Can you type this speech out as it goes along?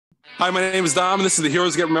Hi, my name is Dom, and this is the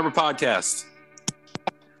Heroes Get Remembered podcast.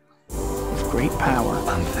 With great power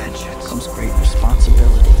and vengeance comes great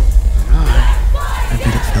responsibility. I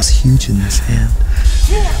bet it feels huge in this hand.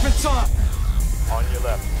 Movements on! On your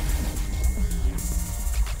left.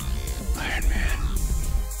 Iron Man.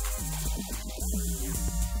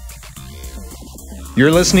 You're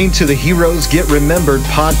listening to the Heroes Get Remembered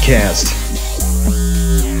podcast.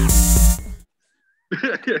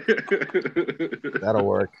 That'll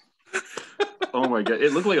work. Oh my god,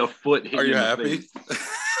 it looked like a foot hit. Are you happy?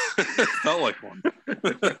 Felt like one.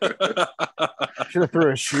 Should have threw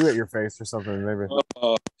a shoe at your face or something, maybe.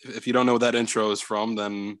 If you don't know what that intro is from,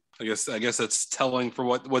 then I guess that's telling for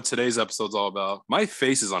what today's episode's all about. My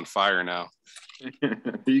face is on fire now.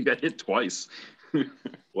 You got hit twice.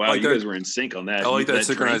 Wow, like you that, guys were in sync on that. I like that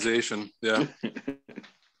synchronization. Drink. Yeah, it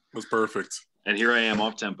was perfect. And here I am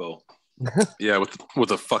off tempo. Yeah,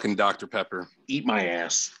 with a fucking Dr. Pepper. Eat my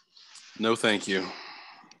ass. No, thank you.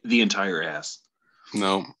 The entire ass.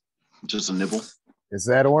 No. Just a nibble. Is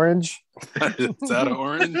that orange? Is that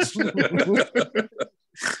orange?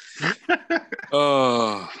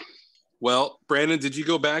 Well, Brandon, did you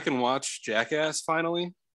go back and watch Jackass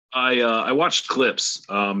finally? I watched clips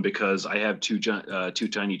because I have two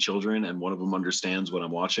tiny children and one of them understands what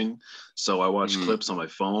I'm watching. So I watched clips on my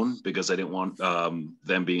phone because I didn't want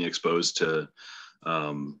them being exposed to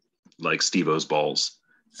like Steve-O's balls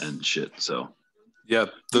and shit. So yeah,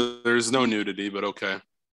 there's no nudity, but okay.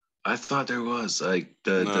 I thought there was like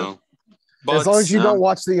but, as long as you don't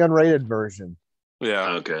watch the unrated version.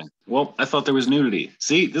 Yeah. Okay. Well, I thought there was nudity.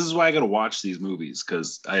 See, this is why I got to watch these movies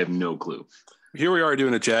because I have no clue. Here we are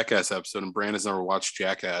doing a Jackass episode, and Brandon's never watched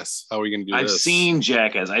Jackass. How are we going to do this? I've seen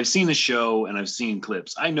Jackass. I've seen the show, and I've seen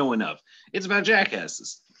clips. I know enough. It's about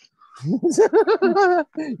jackasses.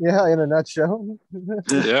 Yeah, in a nutshell.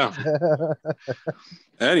 Yeah.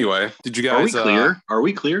 Anyway, did you guys... Are we clear? Are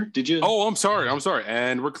we clear? Did you... Oh, I'm sorry.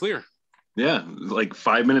 And we're clear. Yeah, like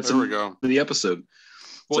 5 minutes into the episode.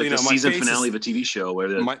 It's well, like the season finale of a TV show where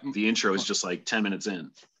the intro is just like 10 minutes in.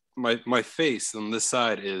 My face on this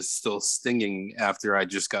side is still stinging after I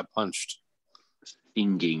just got punched.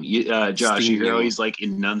 Stinging. Josh, you hear how he's like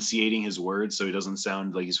enunciating his words so he doesn't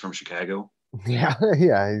sound like he's from Chicago? Yeah,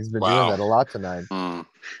 he's been doing that a lot tonight.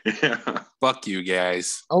 Yeah. Fuck you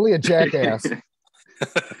guys. Only a jackass.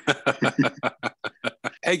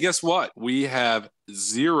 Hey, guess what? We have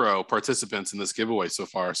 0 participants in this giveaway so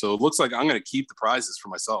far. So it looks like I'm going to keep the prizes for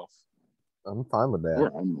myself. I'm fine with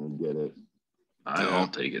that. I'm going to get it. I'll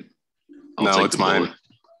take it. It's mine.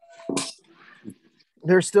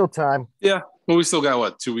 There's still time. Yeah. Well, we still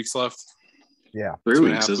got 2 weeks left? Yeah. 3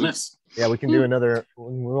 weeks, isn't it? Yeah, we can do another.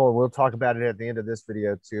 We'll talk about it at the end of this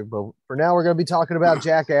video too. But for now, we're going to be talking about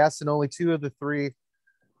Jackass, and only 2 of the 3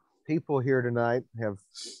 people here tonight have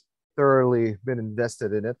thoroughly been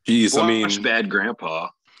invested in it. Jeez, Watch Bad Grandpa.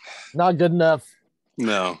 Not good enough.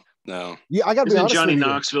 No. Yeah, I got to be honest. Johnny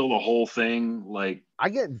Knoxville the whole thing? Like,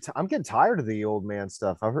 I'm getting tired of the old man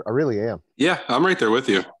stuff. I really am. Yeah, I'm right there with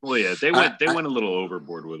you. Well, yeah, they went a little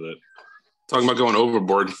overboard with it. Talking about going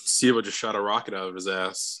overboard, Steve just shot a rocket out of his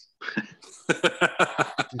ass.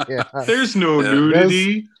 Yeah. There's no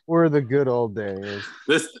nudity. Those were the good old days.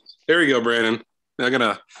 There you go, Brandon. I'm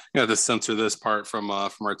gonna have to censor this part from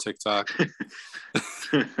our TikTok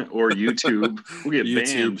or YouTube. We'll get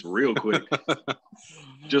banned real quick.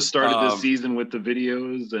 Just started this season with the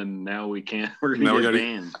videos, and now we can't. We're gonna get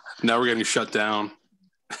banned. Now we're getting shut down.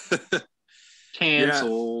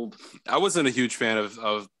 Canceled. Yeah. I wasn't a huge fan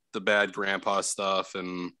of the Bad Grandpa stuff,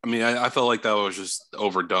 and I mean, I felt like that was just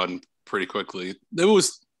overdone pretty quickly. It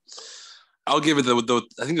was. I'll give it the.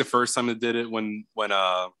 I think the first time it did it when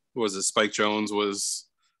was it Spike Jonze was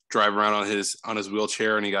driving around on his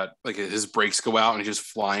wheelchair, and he got like his brakes go out and he's just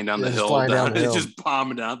flying down the hill. He's just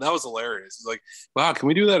bombing down. That was hilarious. It's like, wow, can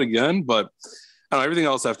we do that again? But I don't know, everything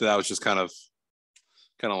else after that was just kind of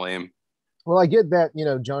lame. Well, I get that,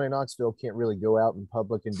 Johnny Knoxville can't really go out in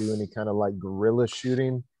public and do any kind of like guerrilla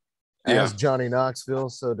shooting as Johnny Knoxville,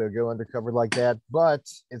 so to go undercover like that. But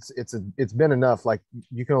it's been enough. Like,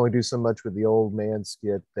 you can only do so much with the old man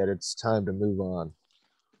skit that it's time to move on.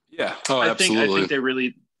 Yeah. Absolutely.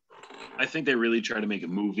 I think they really try to make a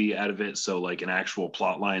movie out of it. So like an actual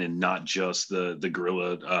plot line and not just the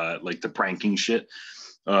gorilla, like the pranking shit.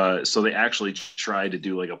 So they actually try to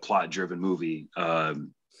do like a plot driven movie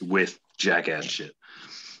with Jackass shit.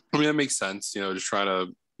 I mean, that makes sense. Just try to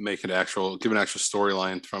make give an actual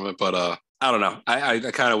storyline from it. But I don't know. I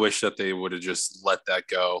kind of wish that they would have just let that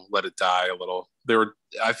go, let it die a little.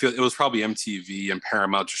 I feel it was probably MTV and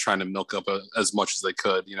Paramount just trying to milk up as much as they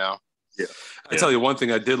could, Yeah. I tell you one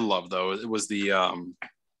thing I did love though, it was the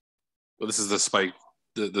well, this is the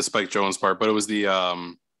Spike Jones part, but it was the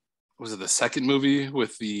was it the second movie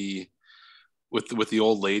with the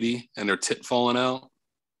old lady and her tit falling out?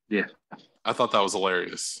 Yeah. I thought that was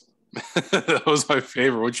hilarious. That was my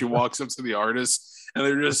favorite when she walks up to the artist and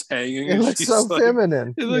they're just hanging. It looks so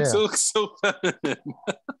feminine. It looks so feminine.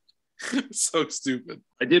 So stupid.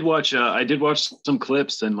 I did watch some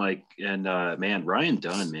clips and man, Ryan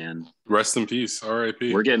Dunn, man. Rest in peace.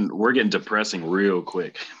 R.I.P. We're getting depressing real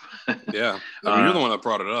quick. Yeah. I mean, you're the one that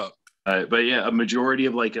brought it up. But yeah, a majority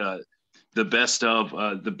of the best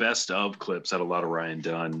of clips had a lot of Ryan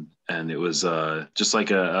Dunn, and it was just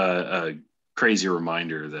like a crazy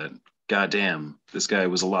reminder that goddamn, this guy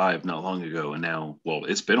was alive not long ago, and now, well,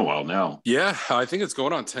 it's been a while now. Yeah, I think it's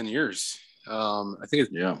going on 10 years. I think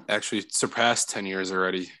it actually surpassed 10 years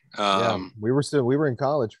already. We were in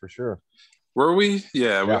college for sure. Were we?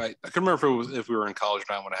 Yeah. I couldn't remember if we were in college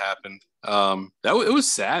or not when it happened. It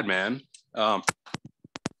was sad, man. I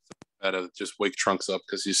had to just wake Trunks up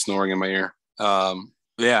because he's snoring in my ear. That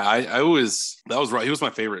was right. He was my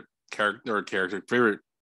favorite favorite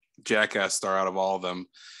Jackass star out of all of them.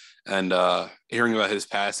 And hearing about his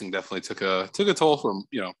passing definitely took a toll for him,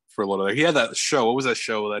 for a little bit. He had that show. What was that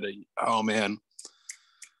show that oh man,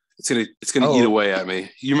 it's gonna eat away at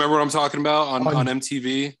me. You remember what I'm talking about on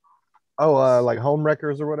MTV? Oh, like Home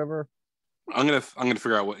Wreckers or whatever. I'm gonna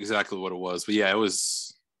figure out exactly what it was. But yeah, it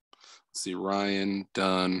was, let's see, Ryan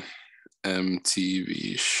Dunn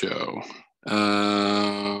MTV show.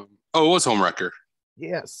 It was Home Wrecker.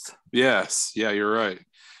 Yes. Yeah, you're right.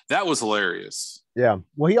 That was hilarious. Yeah.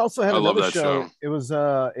 Well, he also had another show. Show. It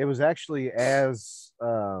was actually as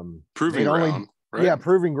Proving Ground. Right? Yeah,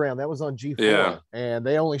 Proving Ground. That was on G4. Yeah. And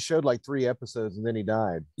they only showed like 3 episodes and then he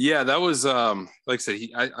died. Yeah, that was like I said,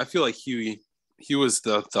 I feel like he was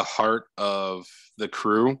the heart of the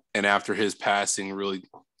crew. And after his passing, really,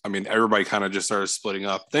 I mean, everybody kind of just started splitting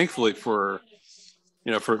up. Thankfully for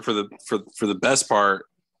the best part,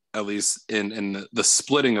 at least in the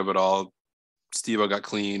splitting of it all, Steve-O got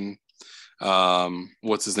clean.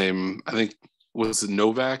 What's his name? I think was it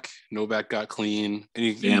Novak? Novak got clean, and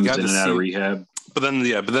you got in and out of rehab. But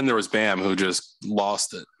then there was Bam, who just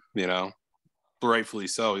lost it. Rightfully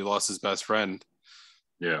so. He lost his best friend.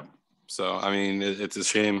 Yeah. So I mean, it's a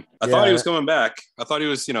shame. I thought he was coming back. I thought he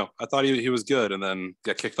was, I thought he was good, and then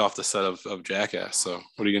got kicked off the set of Jackass. So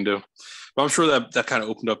what are you gonna do? But I'm sure that kind of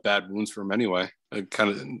opened up bad wounds for him anyway. I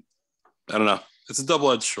don't know. It's a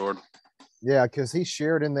double-edged sword. Yeah, because he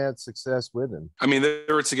shared in that success with him. I mean, they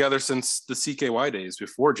were together since the CKY days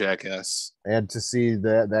before Jackass. And to see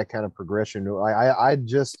that kind of progression, I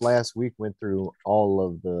just last week went through all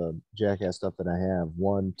of the Jackass stuff that I have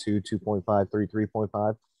 1, 2, 2.5, 3,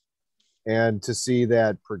 3.5, and to see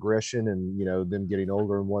that progression and them getting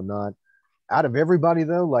older and whatnot. Out of everybody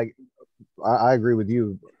though, like I agree with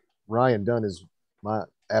you, Ryan Dunn is my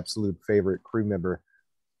absolute favorite crew member,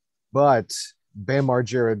 but Bam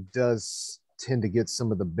Margera does tend to get some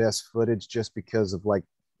of the best footage just because of like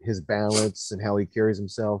his balance and how he carries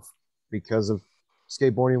himself because of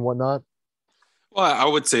skateboarding and whatnot. Well, I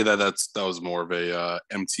would say that was more of a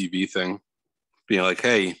MTV thing, being like,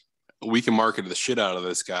 hey, we can market the shit out of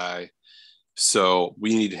this guy, so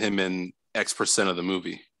we need him in X% of the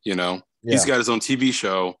movie. He's got his own TV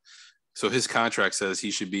show, so his contract says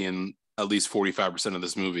he should be in at least 45% of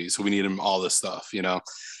this movie, so we need him all this stuff,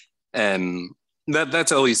 and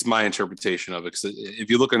that's at least my interpretation of it. Because if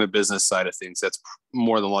you look on the business side of things, that's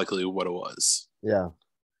more than likely what it was. Yeah,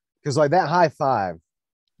 because like that high five,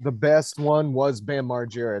 the best one was Bam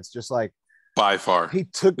Margera. It's just like by far he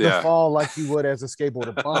took the fall like he would as a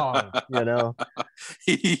skateboarder. Bong,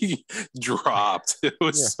 he dropped. It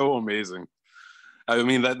was so amazing. I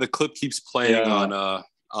mean, that the clip keeps playing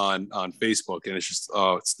on Facebook, and it's just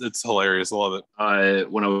it's hilarious. I love it.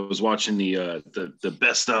 When I was watching the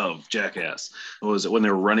best of Jackass, was when they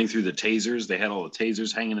were running through the tasers. They had all the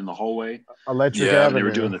tasers hanging in the hallway. Electric Avenue. They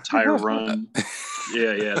were doing the tire run.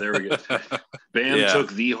 Yeah, there we go. Bam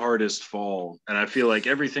took the hardest fall, and I feel like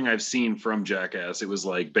everything I've seen from Jackass, it was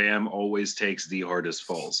like Bam always takes the hardest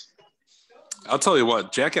falls. I'll tell you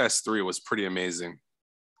what, Jackass 3 was pretty amazing.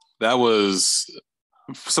 That was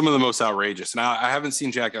some of the most outrageous. Now, I haven't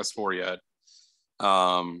seen Jackass 4 yet,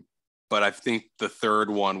 but I think the third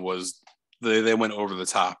one was they went over the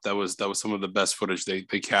top. That was some of the best footage they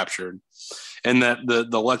captured, and that the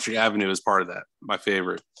Electric Avenue is part of that. My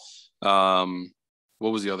favorite.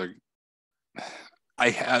 What was the other? I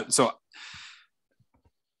have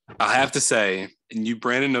to say, and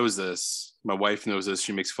Brandon knows this. My wife knows this.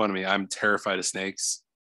 She makes fun of me. I'm terrified of snakes,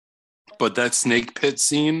 but that snake pit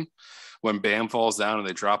scene when Bam falls down and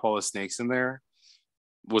they drop all the snakes in there,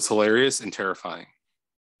 was hilarious and terrifying.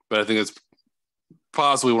 But I think it's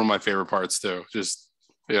possibly one of my favorite parts too. Just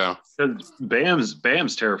yeah.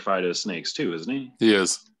 Bam's terrified of snakes too, isn't he? He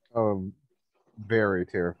is. Very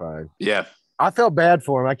terrified. Yeah. I felt bad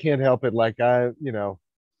for him. I can't help it. Like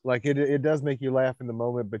it does make you laugh in the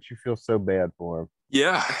moment, but you feel so bad for him.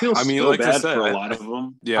 Yeah. I feel so like bad I said, for a lot of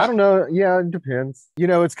them. Yeah. I don't know. Yeah, it depends.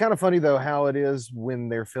 It's kind of funny though how it is when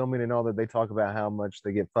they're filming and all that. They talk about how much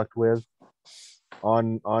they get fucked with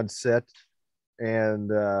on set,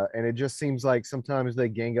 and it just seems like sometimes they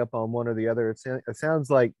gang up on one or the other. It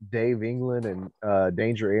sounds like Dave England and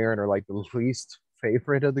Danger Aaron are like the least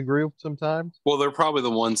favorite of the group sometimes. Well, they're probably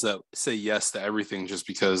the ones that say yes to everything just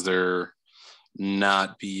because they're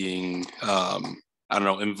not being I don't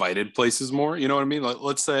know, invited places more. You know what I mean? Like,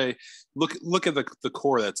 let's say, look at the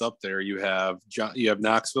core that's up there. You have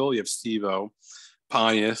Knoxville, you have Steve-O,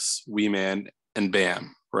 Pontius, Wee Man, and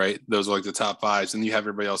Bam. Right? Those are like the top fives, and you have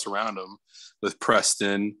everybody else around them with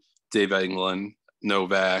Preston, Dave England,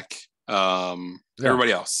 Novak,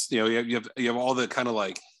 everybody else. You have all the kind of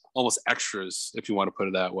like almost extras, if you want to put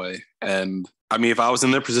it that way. And I mean, if I was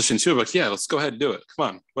in their position too, I'm like, yeah, let's go ahead and do it. Come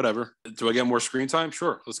on, whatever. Do I get more screen time?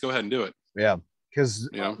 Sure, let's go ahead and do it. Yeah. Because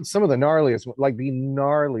some of the gnarliest, like the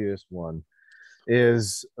gnarliest one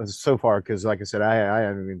is so far, because like I said, I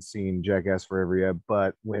haven't even seen Jackass-ary yet,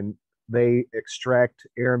 but when they extract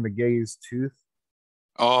Aaron McGay's tooth.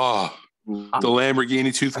 Oh, the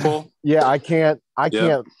Lamborghini tooth pull. Yeah, I can't watch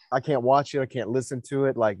it. I can't listen to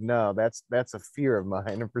it. Like, no, that's a fear of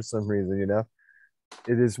mine. And for some reason,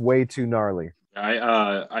 it is way too gnarly.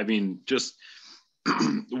 I mean, just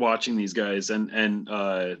watching these guys and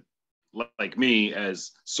like me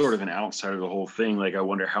as sort of an outsider of the whole thing, like I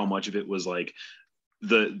wonder how much of it was like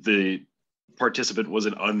the participant was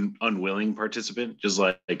an unwilling participant, just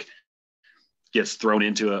like gets thrown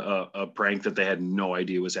into a prank that they had no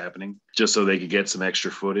idea was happening just so they could get some extra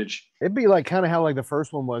footage. It'd be like kind of how like the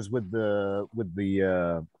first one was with the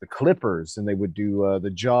Clippers, and they would do the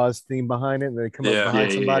Jaws theme behind it, and they come up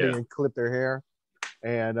behind somebody and clip their hair.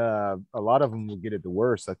 And a lot of them will get it the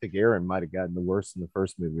worst. I think Aaron might have gotten the worst in the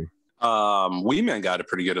first movie. Wee Man got it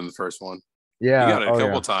pretty good in the first one. Yeah, he got it a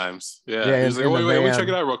couple times. Yeah, he's like, wait, let me check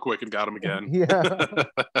it out real quick, and got him again. Yeah,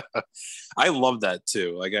 I love that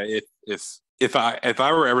too. Like, if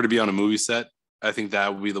I were ever to be on a movie set, I think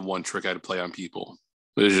that would be the one trick I'd play on people.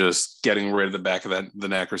 It's just getting right at the back of the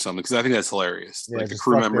neck or something, because I think that's hilarious. Yeah, like the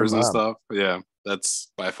crew members and stuff. Yeah,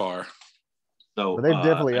 that's by far. So but they've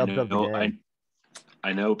definitely upped up the game.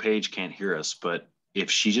 I know Paige can't hear us, but if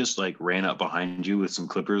she just like ran up behind you with some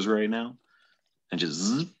clippers right now and just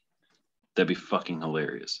zzz, that'd be fucking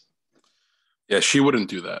hilarious. Yeah, she wouldn't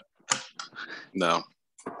do that. No,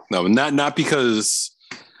 not because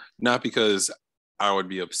I would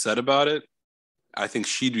be upset about it. I think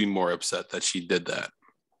she'd be more upset that she did that.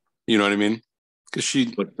 You know what I mean? Because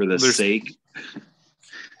but for the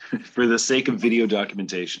sake of video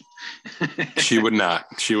documentation, she would not.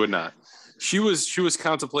 She was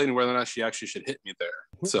contemplating whether or not she actually should hit me there.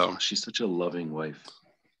 So she's such a loving wife.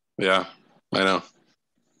 Yeah, I know.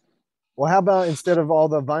 Well, how about instead of all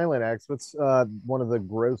the violent acts, what's one of the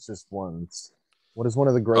grossest ones? What is one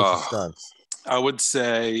of the grossest stunts? I would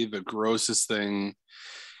say the grossest thing,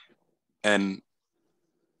 and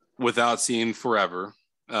without seeing Forever,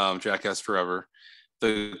 Jackass Forever,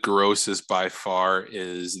 the grossest by far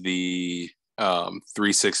is the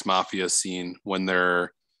 3-6 Mafia scene when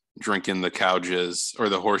they're drinking the cow jizz or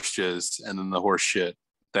the horse jizz and then the horse shit.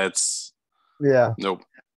 That's nope.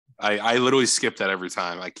 I literally skip that every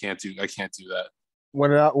time. I can't do that.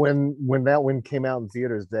 When that one came out in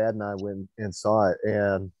theaters, Dad and I went and saw it,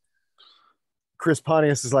 and Chris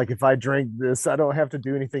Pontius is like, if I drink this, I don't have to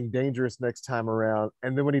do anything dangerous next time around.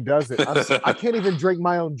 And then when he does it, I can't even drink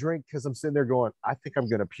my own drink because I'm sitting there going, I think I'm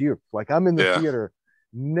going to puke. Like, I'm in the theater,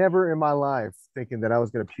 never in my life thinking that I was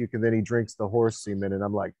going to puke. And then he drinks the horse semen, and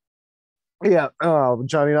I'm like, yeah, oh,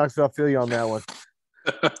 Johnny Knoxville, I feel you on that one.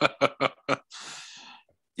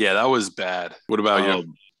 Yeah, that was bad. What about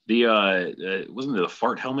you? The wasn't it a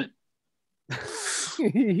fart helmet?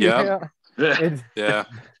 Yeah. Yeah.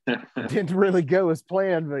 Didn't really go as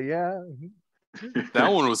planned, but yeah.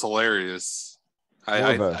 That one was hilarious.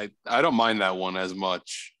 I don't mind that one as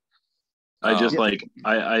much. I just like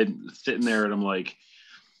I'm sitting there and I'm like,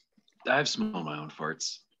 I've smelled my own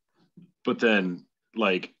farts. But then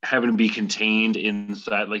like having to be contained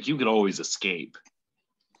inside, like you could always escape.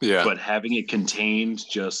 Yeah. But having it contained,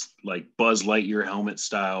 just like Buzz Lightyear helmet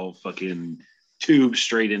style, fucking tube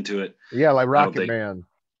straight into it. Yeah, like Rocket Man.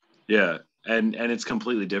 Yeah. And it's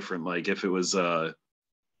completely different. Like if it was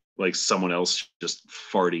like someone else just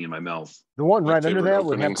farting in my mouth. The one My right under favorite that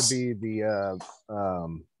would have to openings. be the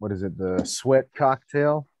what is it? The sweat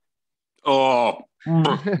cocktail. Oh,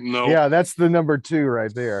 no. Yeah, that's the number 2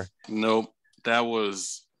 right there. Nope.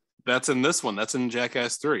 That's in this one. That's in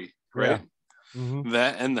Jackass-3, right? Yeah. Mm-hmm.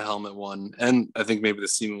 That and the helmet one. And I think maybe the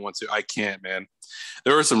semen one too. I can't, man.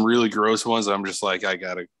 There were some really gross ones. I'm just like, I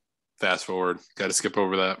gotta fast forward. Gotta skip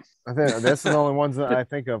over that. I think that's the only ones that I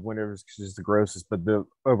think of whenever it's just the grossest. But the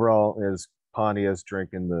overall is Pontius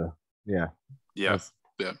drinking the Yeah. that's-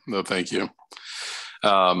 Yeah. No, thank you.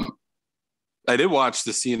 I did watch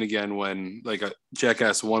the scene again when like a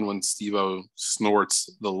Jackass 1 when Steve-O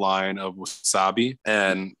snorts the line of wasabi,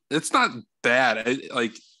 and it's not bad.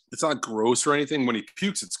 It's not gross or anything. When he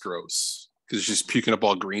pukes, it's gross because it's just puking up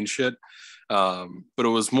all green shit. But it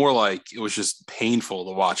was more like it was just painful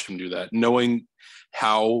to watch him do that, knowing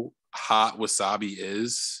how hot wasabi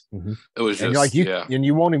is. Mhm. It was and just and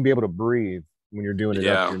you won't even be able to breathe when you're doing it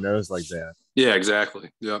up your nose like that. Yeah,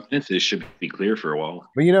 exactly. Yeah. This should be clear for a while.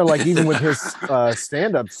 But like even with his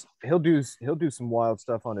stand-ups, he'll do some wild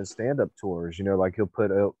stuff on his stand-up tours. Like he'll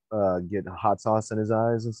put get hot sauce in his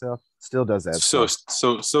eyes and stuff. Still does that.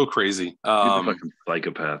 So crazy. You're the fucking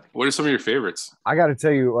psychopath. What are some of your favorites? I got to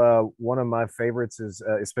tell you, one of my favorites is,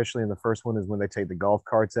 especially in the first one, is when they take the golf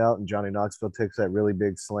carts out and Johnny Knoxville takes that really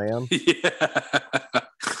big slam. Yeah,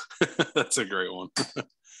 that's a great one.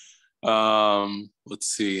 Let's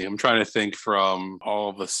see. I'm trying to think from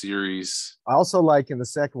all the series. I also like in the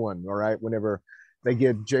second one, all right, whenever they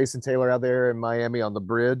get Jason Taylor out there in Miami on the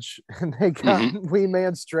bridge and they got Wee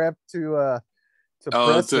Man strapped to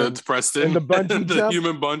Preston and the bungee the jump.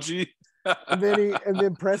 human bungee. and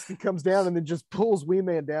then Preston comes down and then just pulls Wee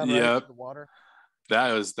Man down right into the water.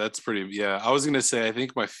 That's pretty. Yeah, I was gonna say I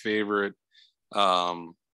think my favorite.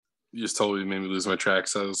 You just totally made me lose my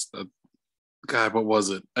tracks. God, what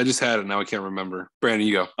was it? I just had it. Now I can't remember. Brandon,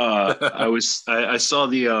 you go. I saw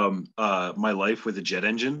the My Life with a Jet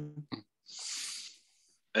Engine,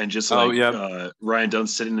 and just Ryan Dunn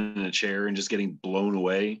sitting in a chair and just getting blown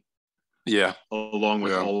away. Yeah, along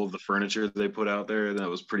with all of the furniture they put out there, and that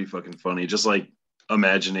was pretty fucking funny. Just like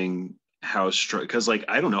imagining how because like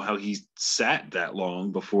I don't know how he sat that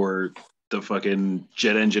long before the fucking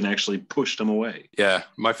jet engine actually pushed him away. Yeah,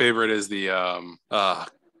 my favorite is the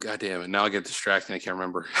God damn it! Now I get distracted. I can't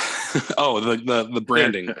remember. The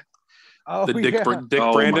branding. The Dick branding.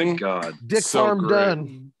 Oh my god, Dick so Farm great.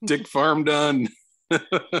 Done. Dick Farm Done.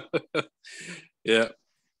 Yeah,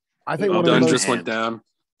 I think Dunn just went down.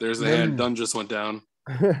 There's the hand. Dunn just went down.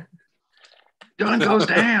 Dunn goes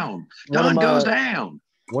down. Dunn goes down.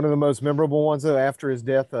 One of the most memorable ones, though, after his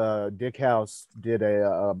death, Dick House did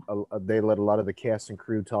they let a lot of the cast and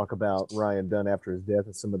crew talk about Ryan Dunn after his death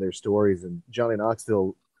and some of their stories. And Johnny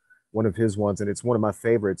Knoxville, one of his ones, and it's one of my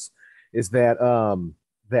favorites, is that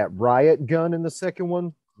that riot gun in the second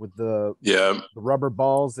one with the rubber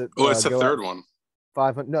balls that. Oh, it's the third one.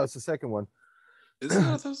 500. No, it's the second one. Is it?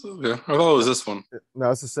 I thought it was this one.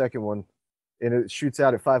 No, it's the second one. And it shoots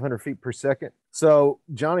out at 500 feet per second. So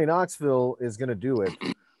Johnny Knoxville is going to do it.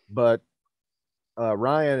 But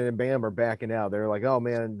Ryan and Bam are backing out. They're like, oh,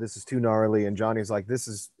 man, this is too gnarly. And Johnny's like,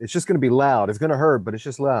 it's just going to be loud. It's going to hurt, but it's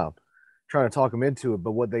just loud. Trying to talk him into it.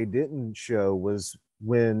 But what they didn't show was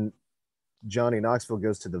when Johnny Knoxville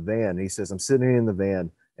goes to the van. He says, I'm sitting in the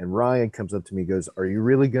van. And Ryan comes up to me and goes, are you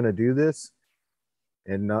really going to do this?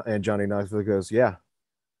 And Johnny Knoxville goes, yeah.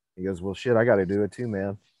 He goes, well, shit, I got to do it too,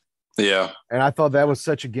 man. Yeah. And I thought that was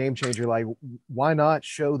such a game changer. Like, why not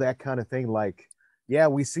show that kind of thing? Like, yeah,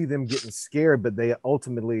 we see them getting scared, but they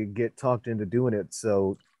ultimately get talked into doing it.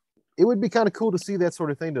 So it would be kind of cool to see that sort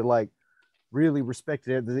of thing, to like really respect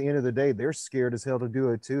it. At the end of the day, they're scared as hell to do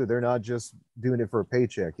it too. They're not just doing it for a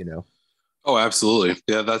paycheck, you know? Oh, absolutely.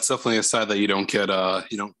 Yeah. That's definitely a side that you don't get,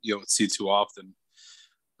 you don't see too often.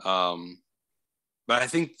 But I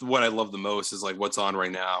think what I love the most is like what's on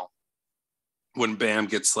right now. When Bam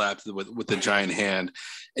gets slapped with the giant hand,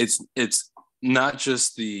 it's not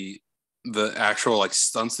just the actual like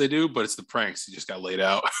stunts they do, but it's the pranks. He just got laid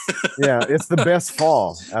out. Yeah, it's the best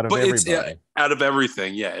fall out of everybody. Out of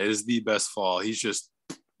everything, yeah, it is the best fall. He's just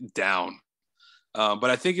down. But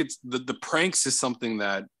I think it's the pranks is something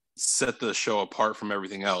that set the show apart from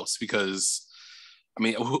everything else, because I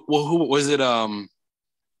mean, who was it?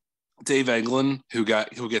 Dave Englund who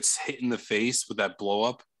gets hit in the face with that blow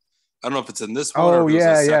up. I don't know if it's in this one or if it was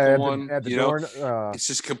the second one. At the door, it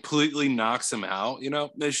just completely knocks him out.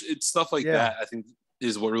 It's stuff like that, I think,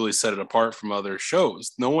 is what really set it apart from other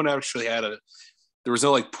shows. No one actually there was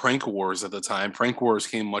no like prank wars at the time. Prank wars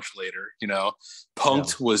came much later.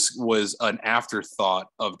 Punk'd was an afterthought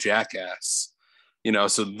of Jackass. You know,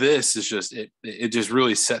 so this is just it just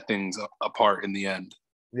really set things apart in the end.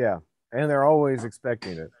 Yeah. And they're always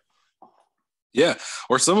expecting it. Yeah.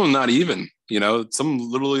 Or some of them not even, you know, some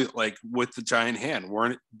literally like with the giant hand,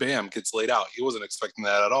 weren't bam, gets laid out. He wasn't expecting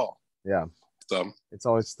that at all. Yeah. So it's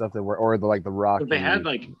always stuff that or like the Rock. They had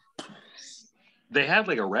like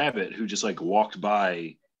a rabbit who just like walked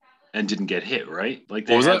by and didn't get hit, right? Like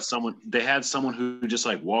they had someone who just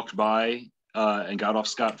like walked by and got off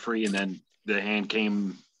scot-free, and then the hand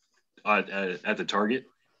came at the target.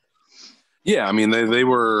 Yeah, I mean they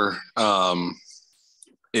were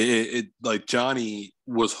like Johnny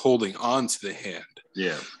was holding on to the hand.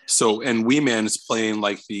 Yeah. So and Wee Man is playing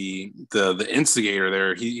like the instigator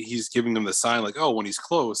there. He's giving them the sign like, oh, when he's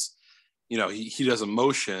close, you know, he does a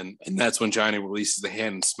motion, and that's when Johnny releases the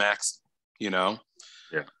hand and smacks him, you know?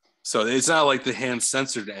 Yeah. So it's not like the hand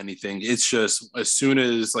censored anything. It's just as soon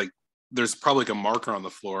as like there's probably like a marker on the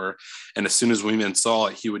floor, and as soon as Wee Man saw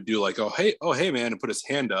it, he would do like, oh hey man, and put his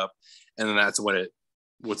hand up, and then that's when it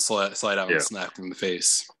would slide out and snap him in the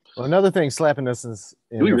face. Well, another thing slapping us in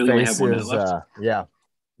we the really face have 1 is minute left? yeah,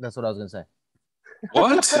 that's what I was gonna say.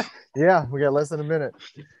 What? Yeah, we got less than a minute.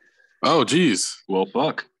 Oh geez. Well,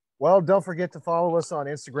 fuck. Well, don't forget to follow us on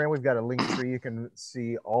Instagram. We've got a link tree. You can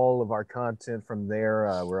see all of our content from there.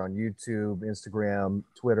 We're on YouTube, Instagram,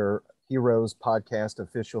 Twitter, Heroes Podcast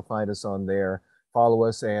Official. Find us on there. Follow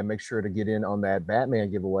us and make sure to get in on that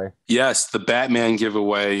Batman giveaway. Yes, the Batman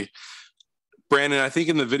giveaway. Brandon, I think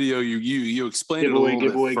in the video you explained it a little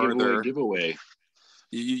bit further. Giveaway.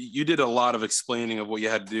 You did a lot of explaining of what you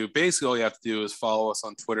had to do. Basically, all you have to do is follow us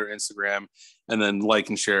on Twitter, Instagram, and then like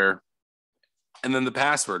and share. And then the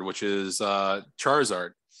password, which is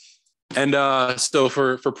Charizard. And so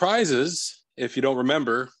for prizes, if you don't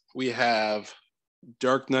remember, we have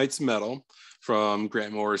Dark Knight's Medal from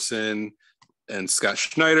Grant Morrison and Scott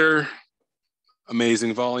Schneider.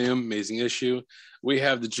 Amazing volume, amazing issue. We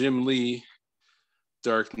have the Jim Lee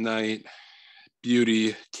Dark Knight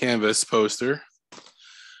Beauty canvas poster.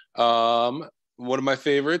 One of my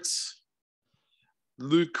favorites,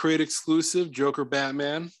 Loot Crate exclusive Joker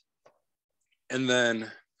Batman. And then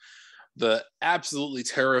the absolutely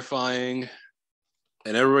terrifying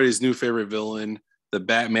and everybody's new favorite villain, the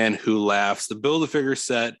Batman Who Laughs, the Build-A-Figure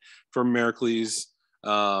set from Merclese.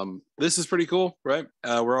 This is pretty cool, right?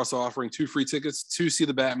 We're also offering 2 free tickets to see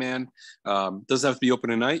the Batman. Doesn't have to be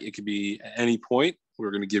open tonight. It could be at any point.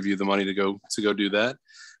 We're going to give you the money to go do that.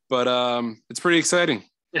 But it's pretty exciting.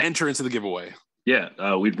 Enter into the giveaway.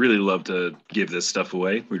 Yeah, we'd really love to give this stuff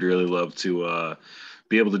away. We'd really love to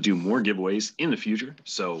be able to do more giveaways in the future.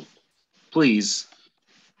 So please,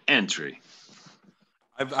 entry.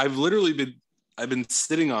 I've literally been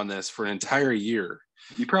sitting on this for an entire year.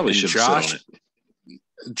 You probably should have sit on it.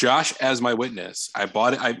 Josh as my witness. I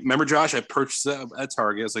bought it. I remember Josh. I purchased it at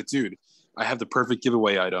Target. I was like, dude, I have the perfect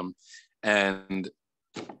giveaway item, and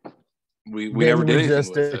we never did anything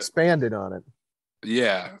just with expanded on it.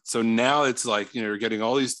 Yeah. So now it's like, you know, you're getting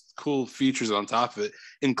all these cool features on top of it,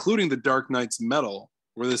 including the Dark Knight's medal,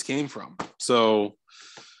 where this came from. So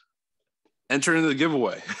enter into the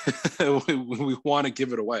giveaway. we want to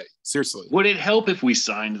give it away. Seriously. Would it help if we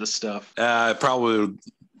signed the stuff? It probably would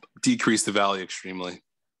decrease the value extremely.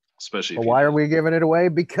 Especially. But why are we giving it away?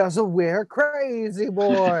 Because we're crazy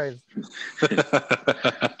boys.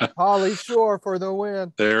 Holly Shore for the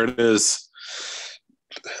win. There it is.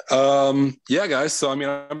 Yeah, guys. So I mean,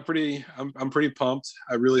 I'm pretty pumped.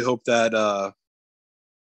 I really hope that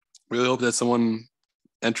someone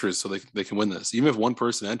enters so they can win this. Even if one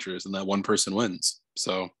person enters and that one person wins.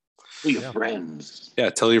 So tell your friends.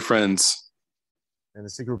 Yeah, tell your friends. And the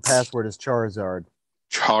secret password is Charizard.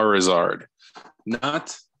 Charizard.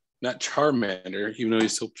 Not Charmander, even though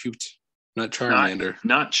he's so cute. Not Charmander.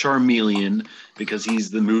 Not Charmeleon, because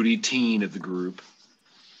he's the moody teen of the group.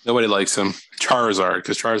 Nobody likes him. Charizard,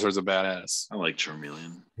 because Charizard's a badass. I like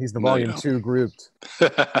Charmeleon. He's the volume 2 grouped.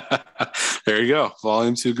 There you go.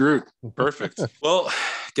 Volume 2 group. Perfect. Well,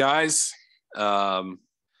 guys,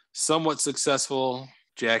 somewhat successful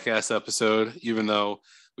Jackass episode, even though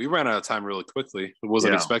we ran out of time really quickly. I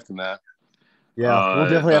wasn't expecting that. Yeah, we'll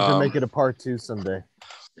definitely have to make it a part 2 someday.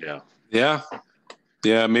 Yeah.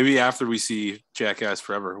 Maybe after we see Jackass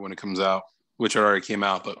Forever when it comes out, which already came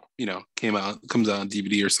out, but comes out on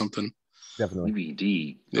DVD or something. Definitely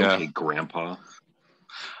DVD. Yeah, okay, Grandpa.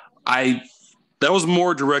 That was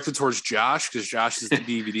more directed towards Josh because Josh is the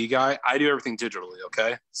DVD guy. I do everything digitally.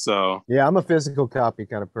 Okay, so yeah, I'm a physical copy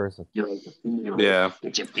kind of person. Yeah.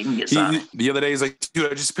 Get your fingers on it. The other day he's like,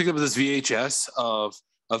 dude, I just picked up this VHS of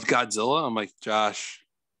Godzilla. I'm like, Josh,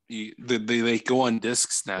 they go on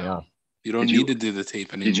discs now. Yeah. You don't need to do the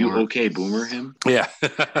tape anymore. Did you okay boomer him? Yeah.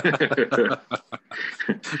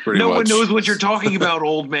 No one knows what you're talking about,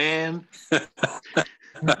 old man.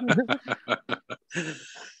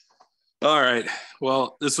 All right.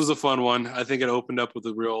 Well, this was a fun one. I think it opened up with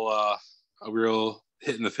a real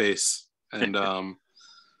hit in the face. And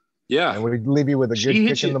yeah. And we leave you with a good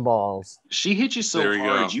kick in the balls. She hit you so There you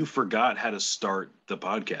hard go. you forgot how to start the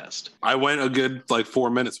podcast. I went a good 4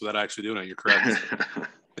 minutes without actually doing it. You're correct.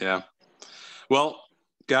 Yeah. Well,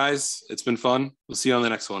 guys, it's been fun. We'll see you on the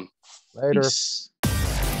next one. Later. Peace.